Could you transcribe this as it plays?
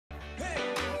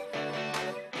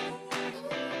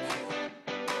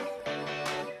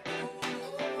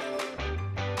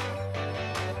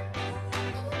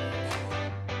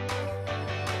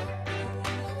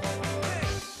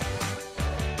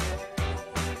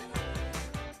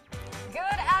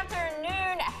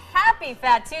Happy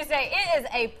Fat Tuesday. It is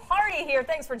a party here.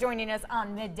 Thanks for joining us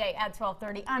on Midday at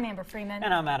 12:30. I'm Amber Freeman.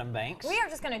 And I'm Adam Banks. We are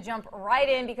just going to jump right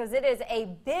in because it is a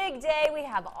big day. We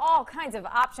have all kinds of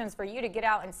options for you to get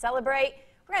out and celebrate.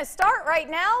 We're going to start right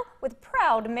now with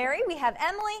Proud Mary. We have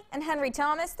Emily and Henry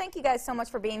Thomas. Thank you guys so much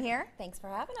for being here. Thanks for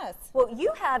having us. Well,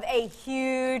 you have a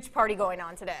huge party going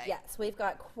on today. Yes, we've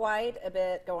got quite a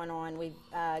bit going on. We've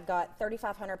got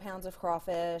 3,500 pounds of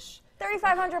crawfish.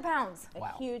 3,500 pounds.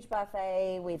 A huge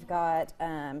buffet. We've got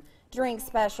drink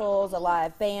specials, a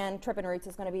live band. Trippin' Roots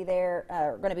is going to be there,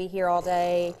 going to be here all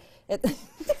day.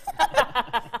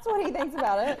 That's what he thinks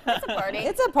about it. It's a party.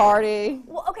 It's a party.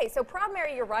 Well, okay, so Proud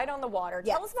Mary, you're right on the water.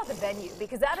 Yes. Tell us about the venue,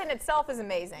 because that in itself is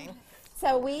amazing.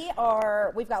 So we've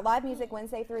got live music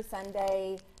Wednesday through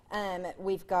Sunday.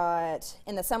 We've got,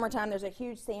 in the summertime, there's a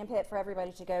huge sand pit for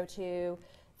everybody to go to.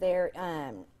 There,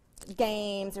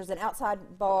 games, there's an outside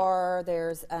bar,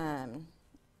 there's all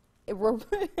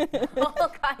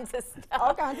kinds of stuff.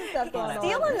 All kinds of stuff going on.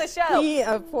 Stealing the show.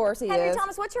 Of course he Henry is.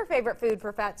 Thomas, what's your favorite food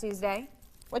for Fat Tuesday?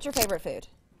 What's your favorite food?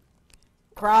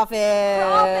 Crawfish.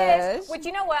 Crawfish. Which,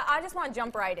 you know what, I just want to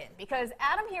jump right in because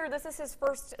Adam here, this is his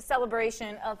first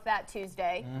celebration of Fat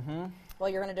Tuesday. Mm-hmm. Well,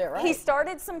 you're going to do it right. He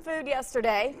started some food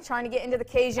yesterday, trying to get into the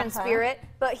Cajun spirit,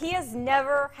 but he has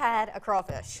never had a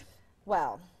crawfish.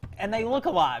 Well. And they look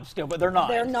alive still, but they're not.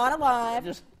 They're not alive.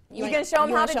 You going to show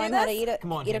him how to do this? How to eat it?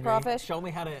 Come on, eat a crawfish? Show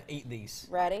me how to eat these.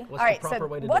 Ready? What's the proper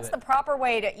way to do it? What's the proper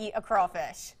way to eat a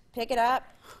crawfish? Pick it up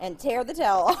and tear the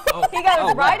tail off. Oh, he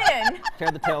goes right in.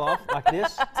 Tear the tail off like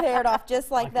this? Tear it off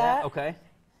just like that. Okay.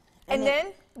 And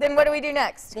then what do we do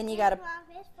next? Then you got to...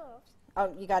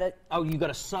 Oh, you got to... Oh, you got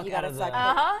to suck out of the...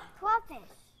 Uh-huh. Crawfish.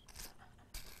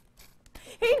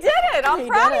 He did it. I'm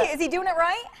proud of you. Is he doing it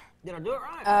right? Did I do it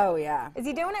right? Oh, yeah. Is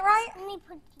he doing it right? Let me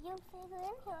put your finger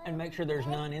in here. And make sure there's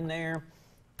none in there.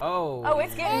 Oh. Oh,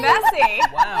 it's getting messy.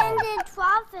 Wow.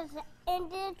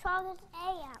 And then crawfish A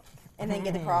out. And then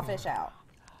get the crawfish out.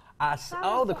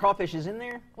 Oh, the crawfish is in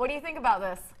there? What do you think about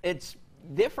this? It's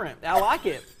different. I like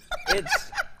it.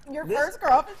 It's... Your first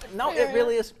crawfish? No, it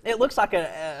really is. It looks like an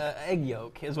egg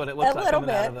yolk is what it looks like. A little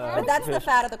coming out bit, of the but that's fish. the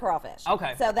fat of the crawfish.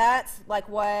 Okay. So that's like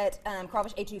what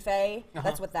crawfish étouffée,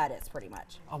 that's what that is pretty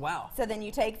much. Oh, wow. So then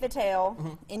you take the tail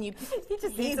and you, he's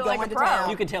it going like a to pro. town.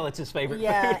 You can tell it's his favorite.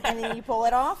 Yeah, and then you pull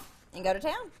it off and go to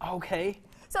town. Okay.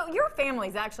 So your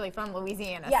family's actually from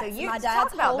Louisiana. Yes, so you my talk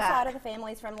dad's about whole that. side of the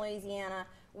family is from Louisiana.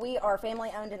 We are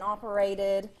family owned and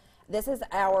operated. This is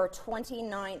our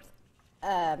 29th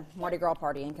Mardi Gras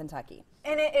party in Kentucky.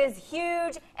 And it is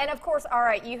huge. And of course, all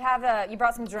right, you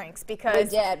brought some drinks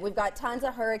because We did. We've got tons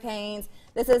of hurricanes.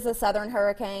 This is a southern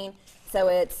hurricane, so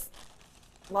it's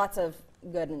lots of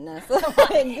goodness. Lots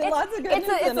of goodness.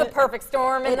 It's a perfect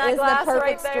storm in that glass right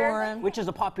right there. storm. Which is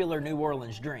a popular New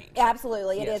Orleans drink.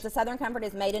 Absolutely, it Yes. is. The Southern Comfort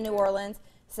is made in New Orleans,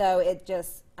 so it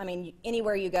just, I mean,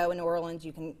 anywhere you go in New Orleans,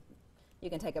 you can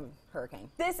take a hurricane.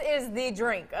 This is the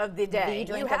drink of the day. The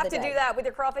drink you of have the to day. do that with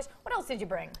your crawfish. What else did you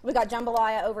bring? We've got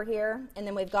jambalaya over here, and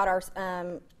then we've got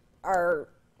our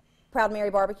Proud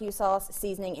Mary BBQ sauce,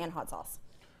 seasoning, and hot sauce.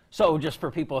 So just for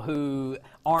people who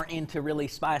aren't into really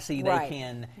spicy, they Right.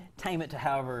 can tame it to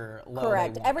however low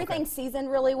Correct. they want. Everything's seasoned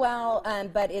really well,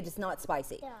 but it is not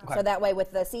spicy. Yeah. Okay. So that way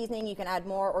with the seasoning, you can add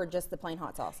more or just the plain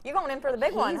hot sauce. You're going in for the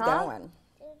big one, He's huh? going.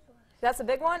 That's a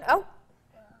big one? Oh.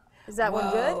 Is that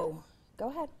one good? Whoa. Go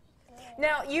ahead.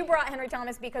 Now, you brought Henry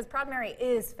Thomas because Proud Mary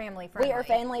is family friendly. We are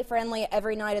family friendly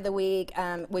every night of the week.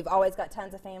 We've always got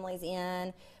tons of families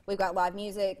in. We've got live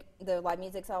music. The live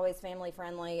music's always family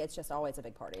friendly. It's just always a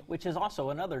big party. Which is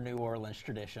also another New Orleans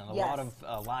tradition. A Yes. lot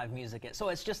of live music. So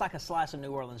it's just like a slice of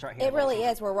New Orleans right here. It really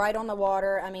is. We're right on the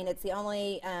water. I mean, it's the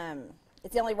only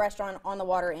restaurant on the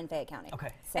water in Fayette County.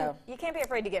 Okay. So And you can't be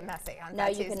afraid to get messy on no,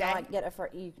 Fat you Tuesday. cannot get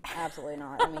you absolutely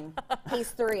not. I mean,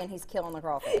 he's 3 and he's killing the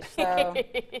crawfish. So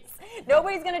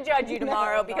Nobody's going to judge you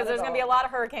tomorrow not because at there's going to be a all. lot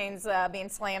of hurricanes being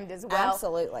slammed as well.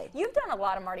 absolutely, You've done a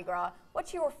lot of Mardi Gras.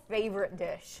 What's your favorite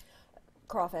dish?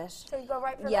 crawfish. So you go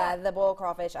right for Yeah, that? the boiled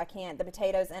crawfish. I can't. The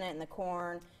potatoes in it and the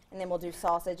corn, and then we'll do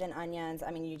sausage and onions.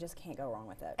 I mean, you just can't go wrong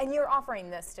with it. And you're offering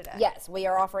this today? Yes, we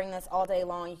are offering this all day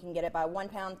long. You can get it by 1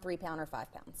 pound, 3 pound, or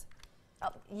 5 pounds. Oh,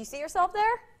 you see yourself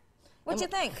there? What you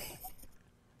think?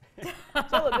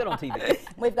 So look good on TV.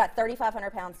 We've got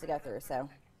 3,500 pounds to go through, so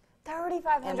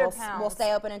 3,500 pounds. we'll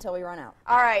stay open until we run out.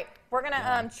 All right, we're going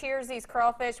to cheers these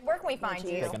crawfish. Where can we find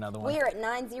you? Take another one. We are at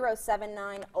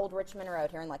 9079 Old Richmond Road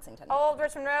here in Lexington. Old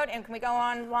Richmond Road, and can we go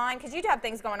online? Because you have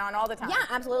things going on all the time. Yeah,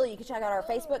 absolutely. You can check out our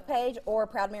Facebook page or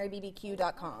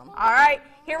proudmarybbq.com. All right,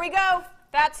 here we go.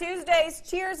 Fat Tuesdays.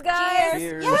 Cheers, guys.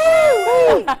 Cheers.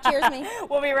 Yay! Cheers me.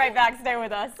 We'll be right back. Stay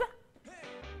with us.